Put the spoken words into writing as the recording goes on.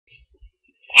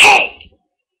Hey!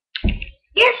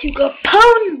 Yes, you got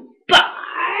pwned by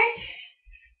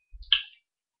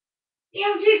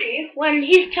Yazuki when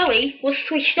his telly was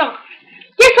switched off.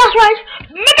 Yes, that's right.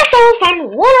 Mega Soul Fan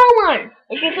 101. As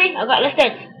you can see, I've got less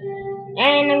deaths.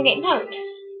 And I'm getting pwned.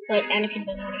 But Anakin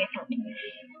doesn't want to get pwned.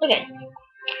 Okay.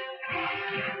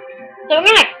 So I'm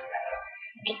gonna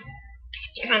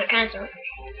trying to cancel.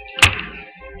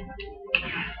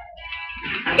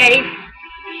 Get it.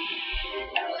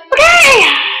 Okay!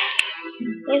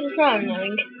 This is not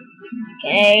annoying.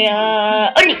 Okay,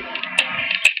 Oni!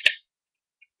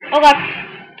 Oh god.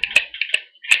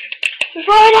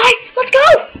 Before I die, let's go!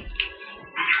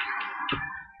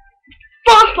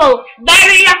 Forceful!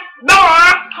 Very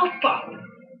helpful!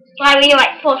 Why were you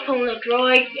like forceful on the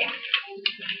droid? Yeah.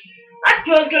 That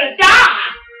droid's gonna die!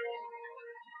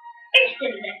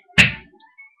 Instantly.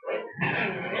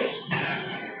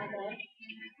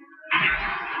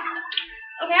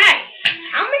 Okay.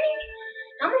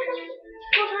 How much was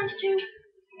 4 times 2?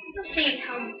 Let's see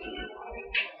how much.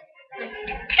 That's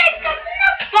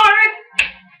enough for it!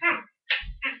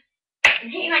 I'm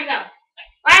hitting myself.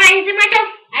 Why am I hitting myself?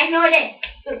 I have no idea.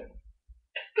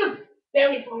 Good.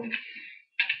 Belly phone.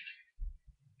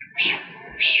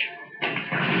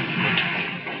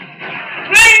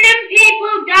 Random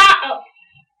people die! Oh.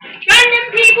 Random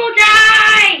people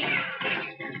die!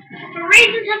 For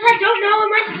reasons that I don't know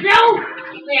myself!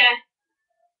 Yeah.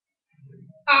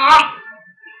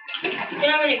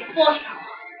 I need force power.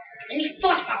 I need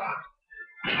force power.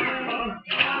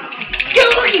 Get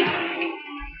lucky!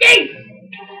 Yay!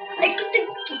 I get the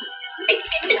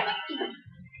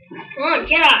Come on,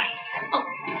 Jedi! Oh.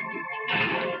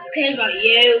 Okay, about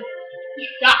you. You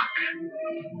suck.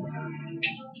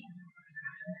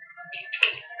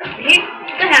 What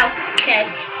the hell? Okay.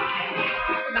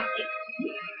 Back to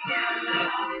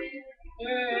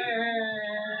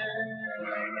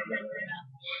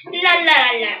La la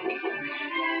la la.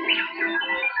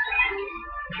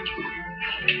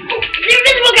 Oh, it's an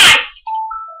invisible guy!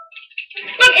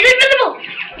 Look, it's invisible!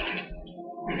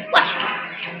 What?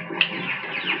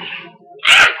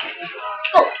 Ah!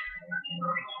 Go!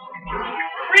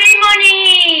 Free money!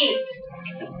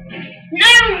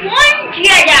 No one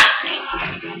Jedi!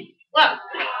 Well,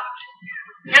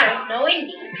 now no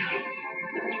Indy.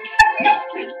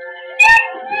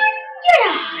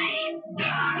 Jedi!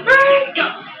 My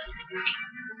God!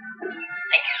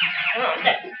 Oh,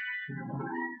 that's...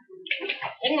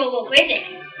 I'm gonna go crazy.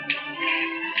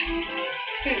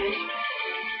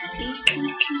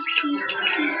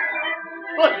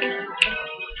 What?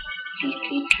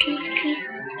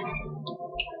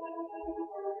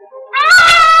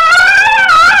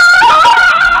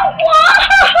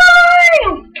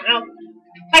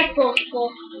 Forceful.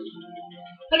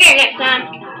 Okay, next time.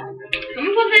 I'm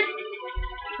gonna put this.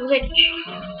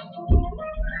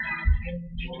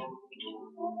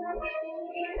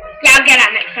 Yeah, I'll get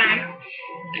out next time.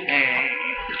 I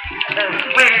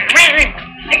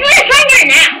can really try it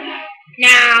now.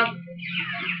 No.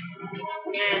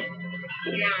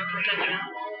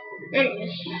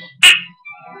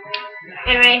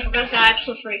 Anyway, we're gonna start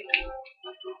episode 3.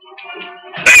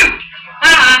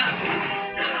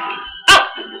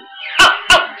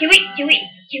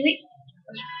 Chewy.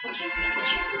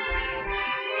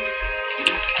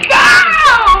 No!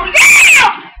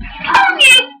 Pong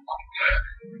you!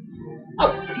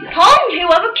 Oh, Pong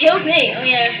whoever killed me. Oh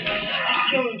yeah. I'm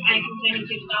sure I can turn into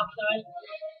the dark side.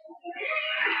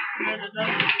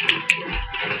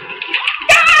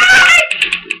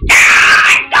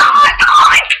 Die!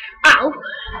 Ow.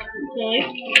 Okay.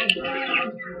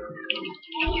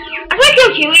 I'm gonna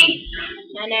kill Chewy.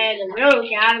 And then the real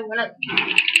guy, I'm gonna...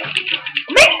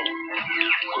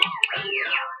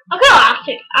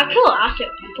 I'll kill Acid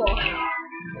before.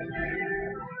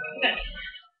 Okay.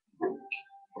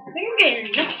 I think I'm getting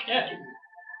enough stuff.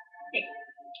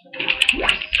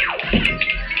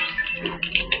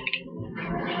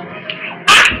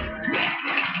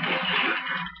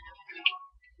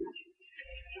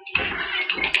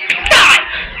 Die!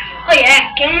 Oh yeah,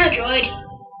 kill the droid.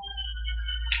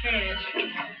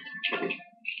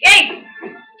 Yay!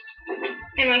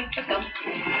 Anyway, let's go.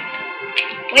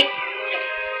 Wait.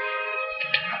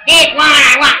 This one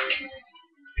I want.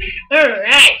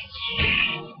 Alright.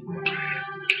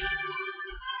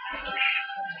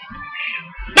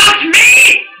 That's me!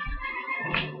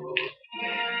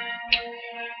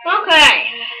 Okay.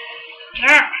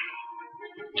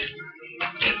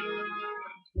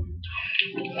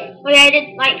 Okay, I did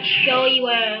like show you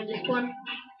this one.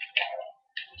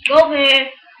 Go over here.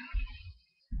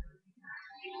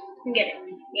 And get it.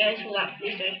 Yeah, this was that.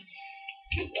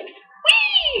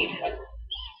 Whee!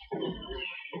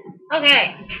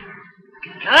 Okay.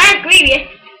 Now that's grievous.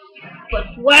 But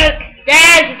work,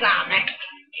 there's his army.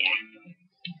 Yeah.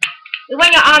 We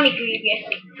want your army grievous.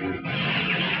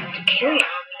 Kill your army.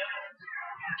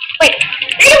 Wait,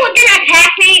 anyone didn't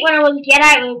attack me when I was a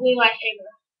Jedi with a blue lightsaber?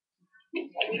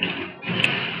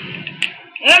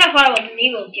 I thought I was an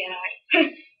evil Jedi.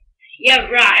 Yeah,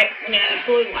 right. Yeah,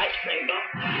 blue lightsaber.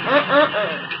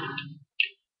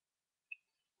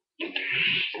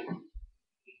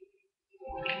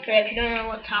 Okay, if you don't know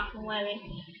what top I'm wearing,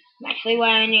 I'm actually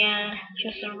wearing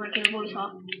just a regular blue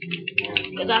top.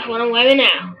 Because that's what I'm wearing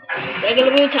now.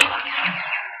 Regular blue top.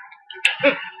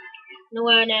 I'm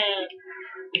wearing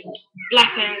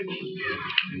black pants.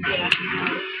 Yeah.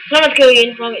 It's not a cool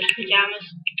uniform, it's pajamas.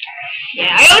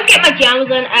 Yeah, I always get my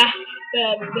pajamas on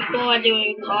before I do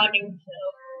a recording, so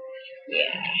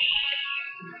yeah.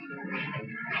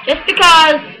 Just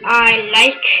because I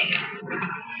like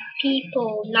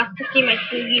people not to see my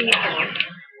full uniform.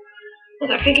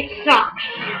 Because I think it sucks.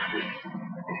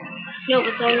 No,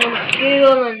 but I know my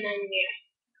school and then yeah.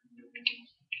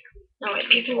 No, like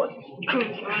people would come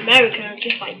from America and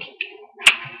just like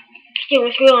steal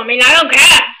my school. I mean, I don't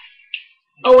care.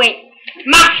 Oh wait,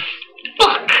 maths.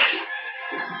 Fuck.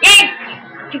 Yeah.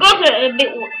 To go to a bit.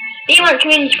 You want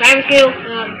community primary school?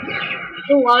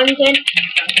 In Wellington,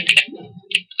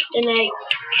 in the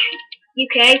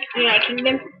UK, United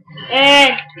Kingdom. I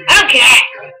don't care.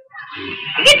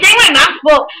 You can take my math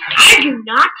book. I do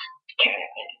not care.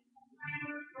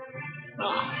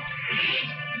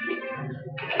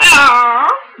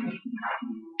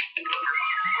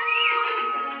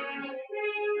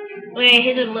 Wait,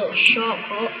 here's a little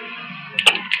shortcut.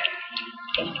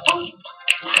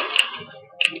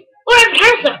 Oh, there's a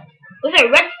cancer. Was it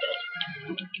registered?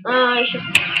 It's just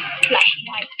flashy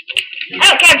lights. I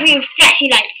don't care for you flashy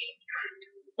lights.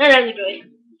 No, those are good.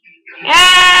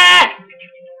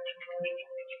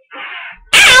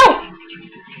 Ow!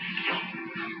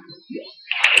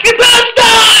 You're about to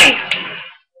die!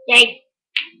 Yay.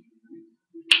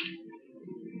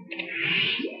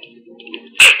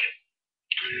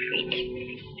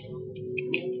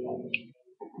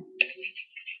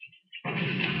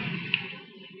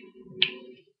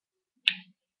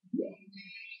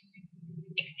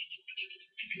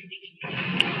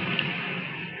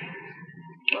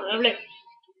 Oh, lovely.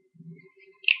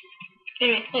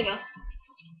 Anyway, there you go.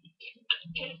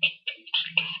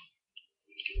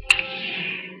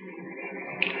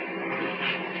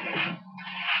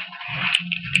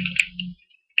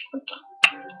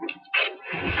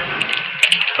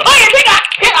 Oh yeah, take that!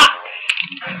 Take that!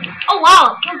 Oh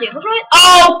wow, can I do it right?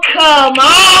 Oh come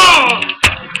on!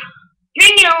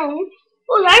 Bring it on!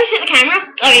 Oh, did I just hit the camera?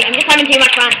 Sorry, I'm just having too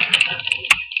much fun.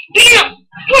 Bring it on!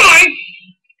 Come on!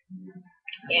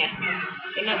 Yeah,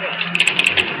 you're not good.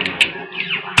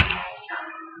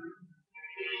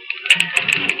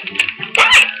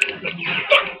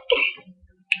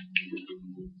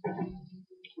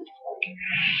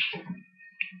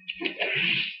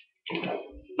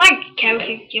 My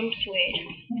character jumps weird.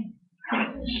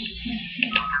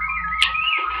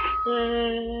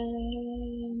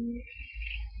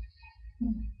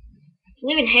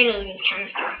 Living Halo is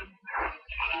canister.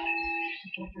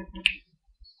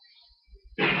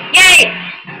 Yay!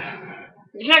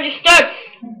 It's not just studs.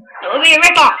 That would be a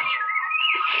rip-off.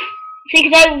 See,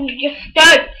 because I was just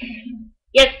studs.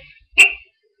 Yes.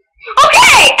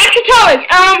 Okay! Extra challenge.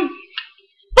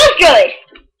 Who's good?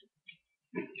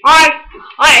 Hi.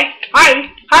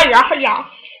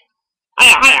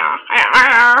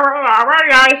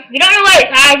 You don't know where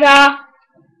its eyes are?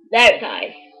 There its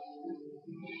eyes.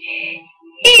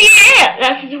 Yeah,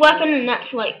 that's his weapon, and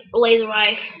that's like laser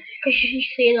eyes. Because you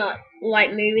see that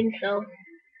light moving, so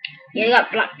yeah, you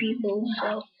got black people,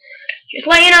 so just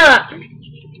let you know that.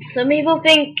 Some people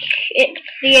think it's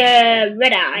the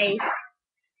red eyes,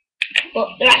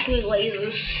 but they're actually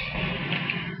lasers.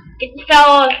 It's Star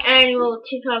Wars Annual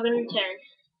 2010,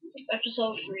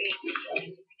 episode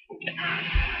 3.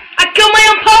 I killed my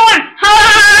own poem! Ha!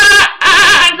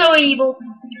 I'm so evil.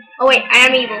 Oh wait, I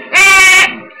am evil. Okay.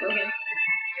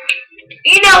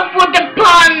 Enough with the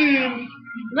puns!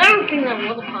 I don't think that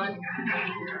was a pun.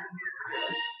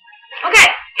 Okay.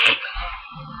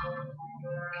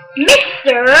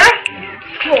 Mr.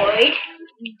 Floyd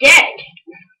dead.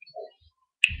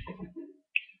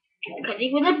 Because he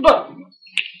was a bum.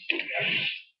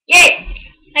 Yay!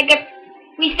 I get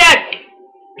reset.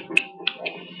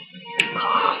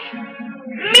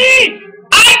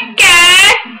 I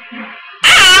guess.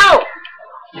 Ow!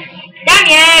 Damn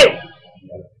you!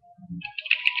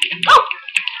 Oh!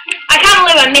 I can't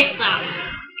believe I missed that.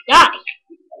 Die.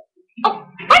 Oh,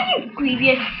 are you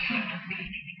grievous?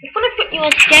 It's gonna You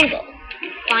want Jangle?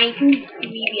 Fine, you can leave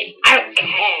it. I don't care.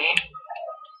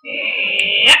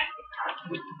 Yeah.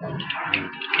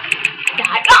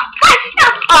 God. Oh, God,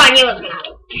 stop! Oh, I knew it was gonna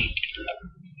happen.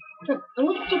 I'm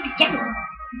gonna keep the Jangle.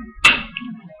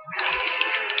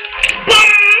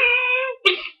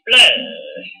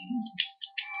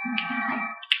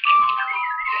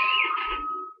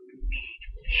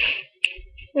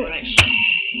 Alright.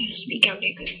 Speak out,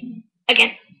 Jacob.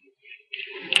 Again.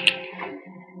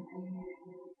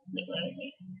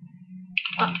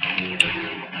 Oh.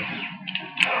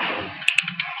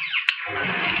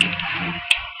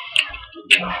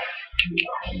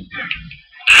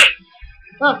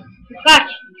 Oh,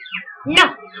 gosh. No.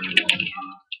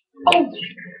 Oh.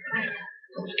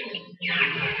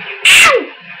 Ow!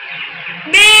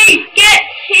 Me get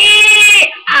hit.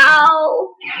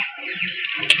 Ow.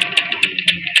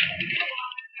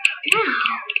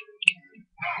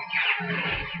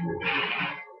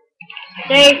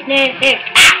 Safe.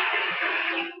 Ah!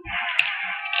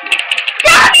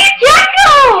 Stop it,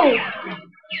 Jacko!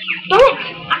 Don't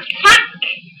attack!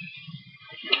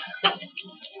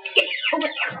 Get over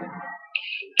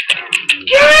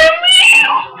here.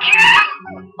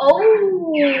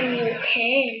 Oh,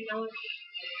 okay, now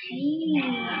see.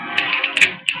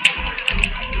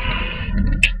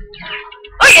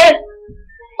 Oh yeah!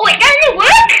 Oh wait, that didn't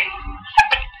work?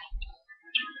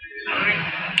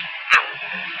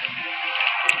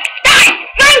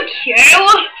 Thank you!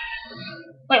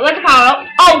 Wait, what's the power up?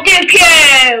 Oh,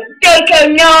 Dooku,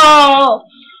 no!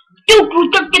 Dooku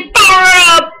took the power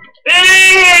up!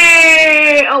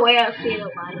 Oh wait, I'll see the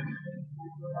line.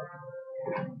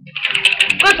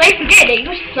 But I forget it,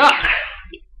 you suck.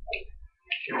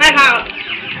 My power up.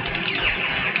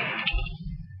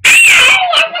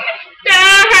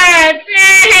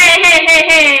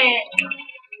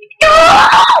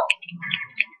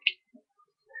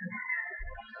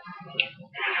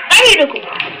 I need to go.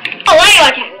 Oh, I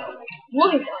can't go.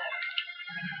 Looking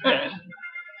for it.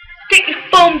 Take your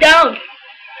foam down.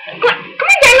 Come on,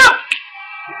 Daniel.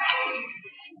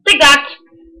 Take that.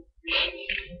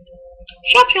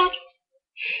 Shot.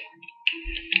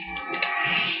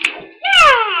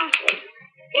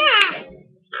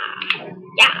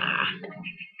 Yeah.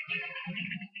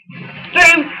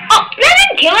 Boom. Oh, that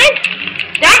didn't kill it.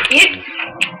 That's it.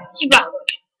 She got it.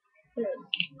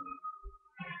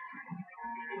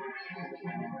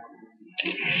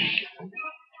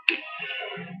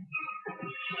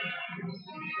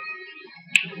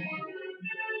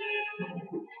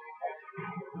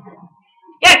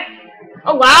 Yes.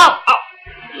 Oh wow. Oh,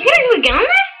 you gonna do it again on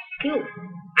that? Cool.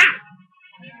 Ah,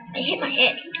 I hit my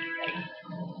head.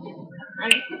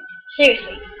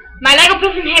 Seriously, my Lego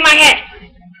person hit my head.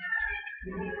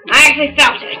 I actually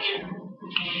felt it.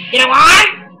 You know why?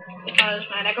 Because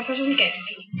my Lego person gets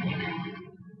me.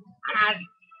 And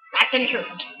that's the truth.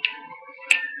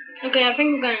 Okay, I think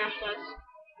we're going upstairs.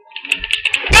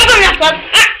 Go upstairs!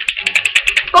 Ah!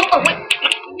 Go, wait.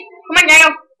 Come on,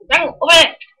 Daniel. Daniel, over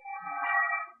there.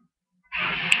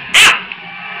 Ow!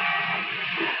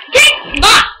 Take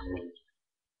that!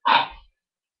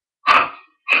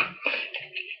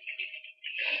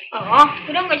 Oh,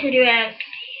 we don't get to do as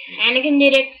Anakin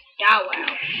did it that well.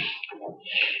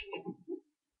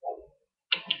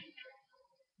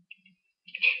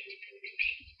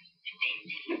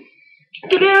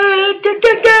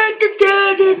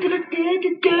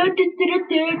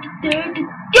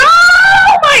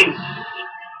 Oh my!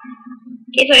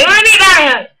 Okay, so you wanna be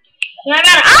bad?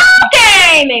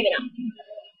 Okay, maybe not.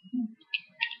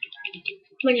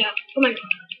 Come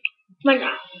on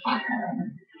now.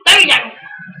 There we go.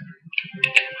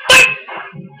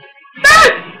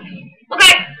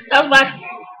 Okay, that was bad.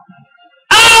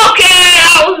 Okay,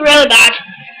 that was really bad.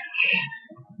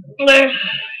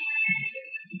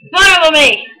 One over me.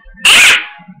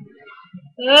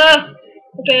 Ah!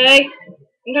 Okay.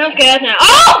 I'm kind of scared now.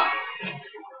 Oh!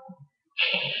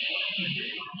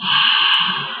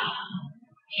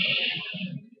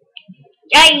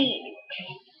 Yikes!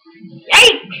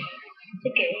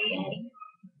 Okay,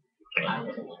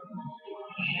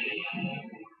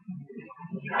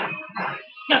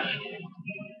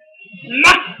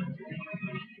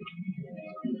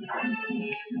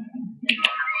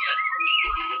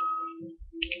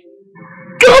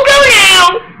 Go now!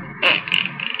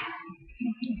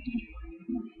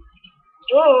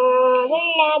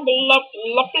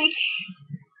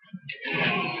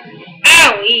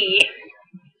 Owie.